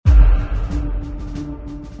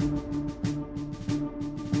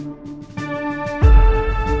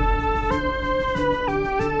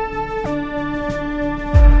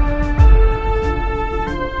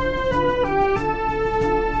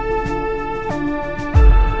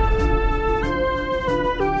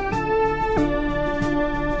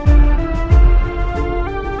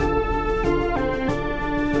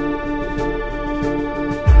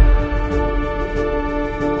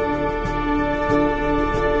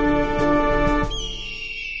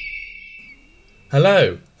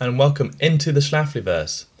Hello, and welcome into the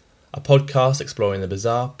Schlaflyverse, a podcast exploring the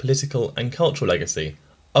bizarre political and cultural legacy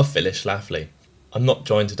of Phyllis Schlafly. I'm not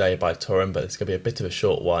joined today by Torrin, but it's going to be a bit of a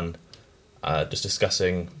short one, just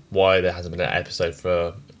discussing why there hasn't been an episode for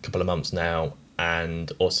a couple of months now,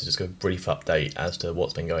 and also just a brief update as to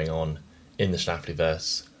what's been going on in the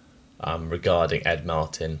Schlaflyverse regarding Ed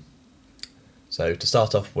Martin. So to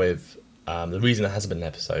start off with, the reason there hasn't been an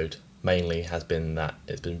episode mainly has been that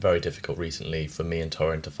it's been very difficult recently for me and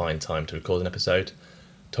Torrin to find time to record an episode.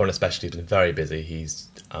 Torrin especially has been very busy. He's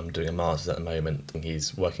doing a master's at the moment and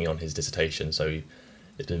he's working on his dissertation, so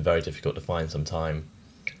it's been very difficult to find some time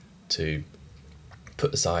to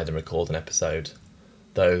put aside and record an episode,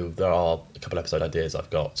 though there are a couple episode ideas I've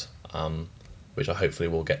got, which I hopefully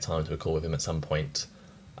will get time to record with him at some point.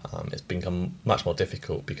 It's become much more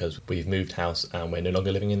difficult because we've moved house and we're no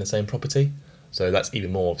longer living in the same property, so that's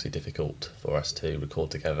even more obviously difficult for us to record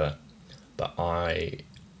together. But I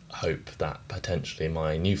hope that potentially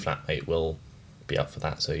my new flatmate will be up for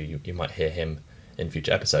that, so you might hear him in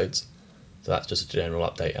future episodes. So that's just a general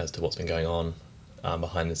update as to what's been going on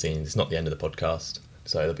behind the scenes. It's not the end of the podcast,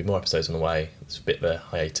 so there'll be more episodes on the way. It's a bit of a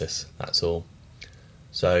hiatus, that's all.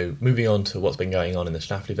 So moving on to what's been going on in the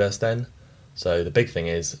Schlaflyverse then. So the big thing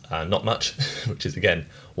is not much, which is again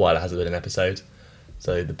why there hasn't been an episode.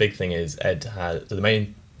 So the big thing is the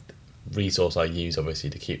main resource I use obviously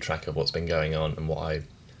to keep track of what's been going on and what I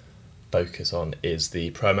focus on is the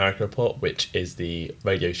Pro America Report, which is the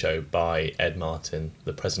radio show by Ed Martin,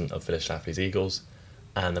 the president of Phyllis Schlafly's Eagles.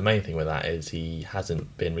 And the main thing with that is he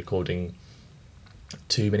hasn't been recording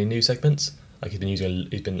too many new segments. Like he's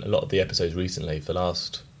been a lot of the episodes recently for the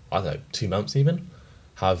last, 2 months even,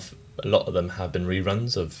 a lot of them have been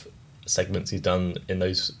reruns of segments he's done in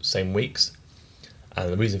those same weeks.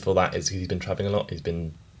 And the reason for that is he's been travelling a lot. He's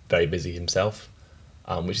been very busy himself,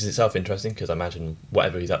 which is itself interesting because I imagine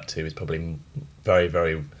whatever he's up to is probably very,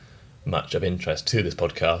 very much of interest to this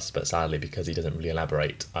podcast. But sadly, because he doesn't really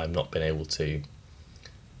elaborate, I've not been able to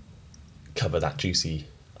cover that juicy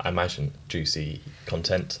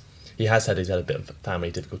content. He has said he's had a bit of family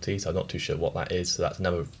difficulties, so I'm not too sure what that is. So that's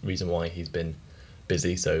another reason why he's been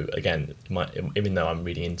busy. So again, even though I'm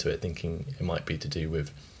reading into it thinking it might be to do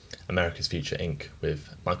with America's Future Inc. with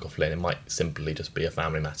Michael Flynn, it might simply just be a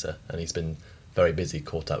family matter, and he's been very busy,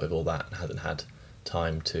 caught up with all that, and hasn't had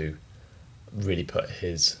time to really put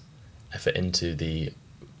his effort into the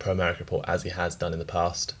Pro America Report as he has done in the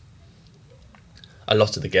past. A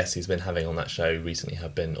lot of the guests he's been having on that show recently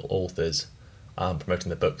have been authors promoting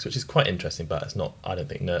the books, which is quite interesting, but it's not, I don't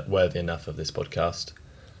think, worthy enough of this podcast.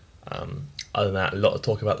 Other than that, a lot of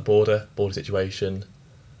talk about the border situation,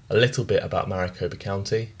 a little bit about Maricopa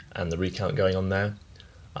County and the recount going on there.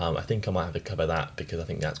 I think I might have to cover that because I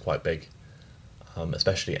think that's quite big,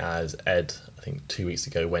 especially as Ed, I think 2 weeks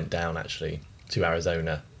ago, went down actually to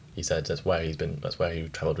Arizona. He said that's where he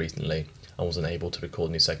travelled recently and wasn't able to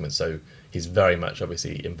record new segments, so he's very much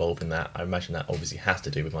obviously involved in that. I imagine that obviously has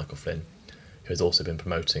to do with Michael Flynn, who has also been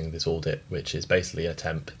promoting this audit, which is basically an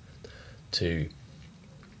attempt to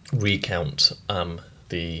recount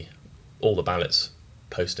all the ballots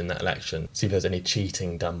post in that election, see if there's any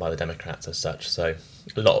cheating done by the Democrats as such. So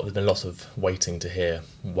there's been lots of waiting to hear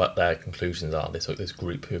what their conclusions are, this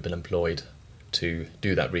group who have been employed to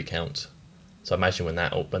do that recount. So I imagine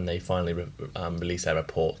when they finally release their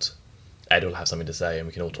report, Ed will have something to say and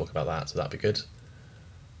we can all talk about that, so that'd be good.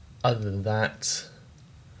 Other than that,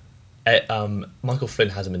 Michael Flynn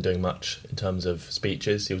hasn't been doing much in terms of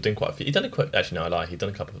speeches. He was doing quite a few. He'd done a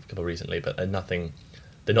couple recently, but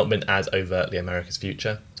they've not been as overtly America's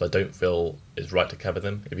Future, so I don't feel it's right to cover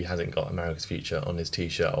them if he hasn't got America's Future on his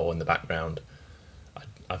t-shirt or in the background.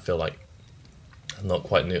 I feel like I'm not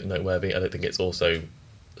quite noteworthy. I don't think it's also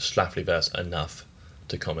Schlaflyverse enough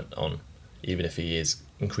to comment on, even if he is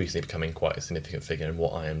increasingly becoming quite a significant figure in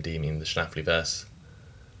what I am deeming the Schlaflyverse.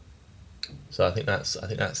 So I think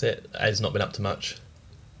that's it. Ed's not been up to much.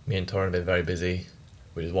 Me and Torrin have been very busy,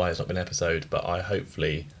 which is why there's not been an episode, but I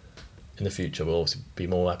hopefully in the future will also be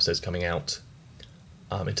more episodes coming out.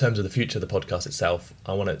 In terms of the future of the podcast itself,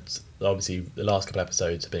 obviously the last couple of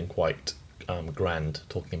episodes have been quite grand,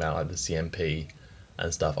 talking about like the CMP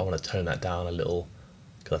and stuff. I want to tone that down a little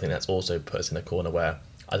because I think that's also put us in a corner where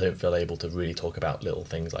I don't feel able to really talk about little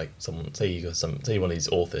things like say one of these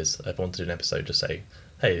authors. If I want to do an episode, just say,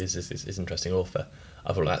 hey, this is interesting author.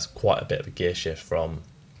 I feel like that's quite a bit of a gear shift from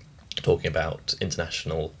talking about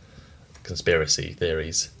international conspiracy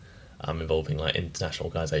theories involving like international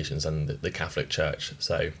organisations and the Catholic Church.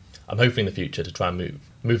 So I'm hoping in the future to try and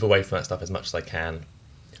move away from that stuff as much as I can.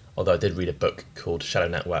 Although I did read a book called Shadow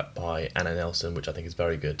Network by Anna Nelson, which I think is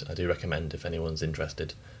very good. I do recommend if anyone's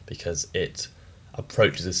interested, because it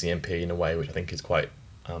approaches the CMP in a way which I think is quite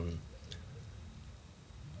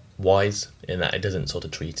wise, in that it doesn't sort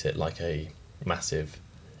of treat it like a massive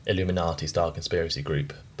Illuminati-style conspiracy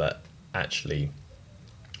group, but actually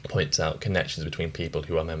points out connections between people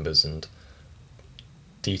who are members and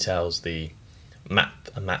details the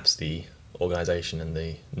maps the organisation and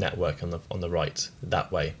the network on the right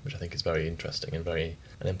that way, which I think is very interesting and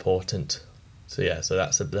important. So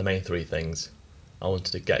that's the main three things I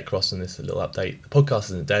wanted to get across in this little update. The podcast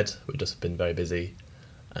isn't dead, we've just been very busy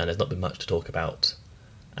and there's not been much to talk about,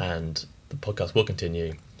 and the podcast will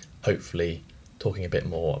continue, hopefully talking a bit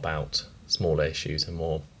more about smaller issues and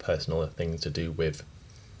more personal things to do with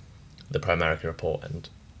the Pro-America report and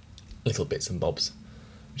little bits and bobs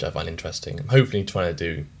which I find interesting. I'm hopefully trying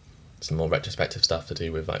to do some more retrospective stuff to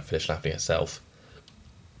do with like Phyllis Schlafly herself,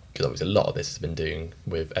 because obviously a lot of this has been doing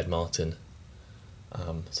with Ed Martin.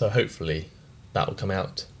 So hopefully that will come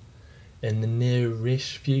out in the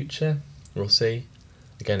nearish future. We'll see.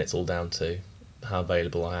 Again, it's all down to how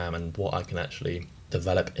available I am and what I can actually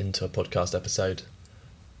develop into a podcast episode.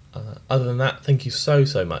 Other than that, thank you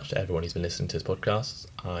so much to everyone who's been listening to this podcast.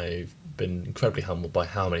 I've been incredibly humbled by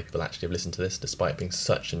how many people actually have listened to this, despite being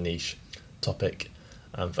such a niche topic,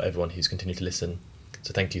 for everyone who's continued to listen.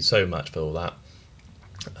 So thank you so much for all that.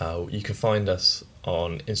 You can find us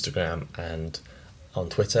on Instagram and on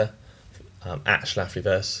Twitter, at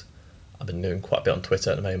Schlaflyverse. I've been doing quite a bit on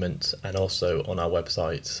Twitter at the moment, and also on our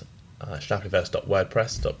website,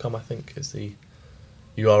 schlaflyverse.wordpress.com I think is the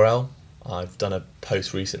URL. I've done a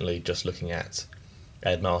post recently just looking at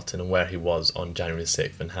Ed Martin and where he was on January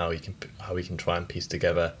 6th and how he can try and piece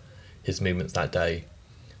together his movements that day.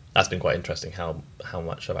 That's been quite interesting how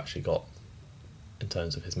much I've actually got in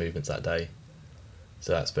terms of his movements that day.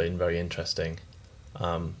 So that's been very interesting.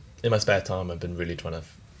 In my spare time, I've been really trying to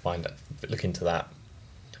look into that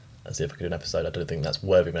and see if I can do an episode. I don't think that's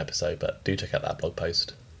worthy of an episode, but do check out that blog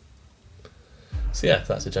post. So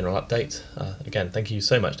that's a general update. Again, thank you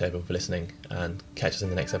so much to everyone for listening, and catch us in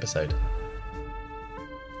the next episode.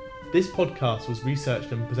 This podcast was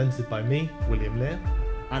researched and presented by me, William Lear.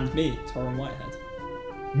 And me, Torrin Whitehead.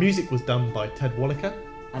 Music was done by Ted Wallaker.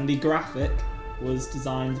 And the graphic was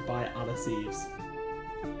designed by Alice Eves.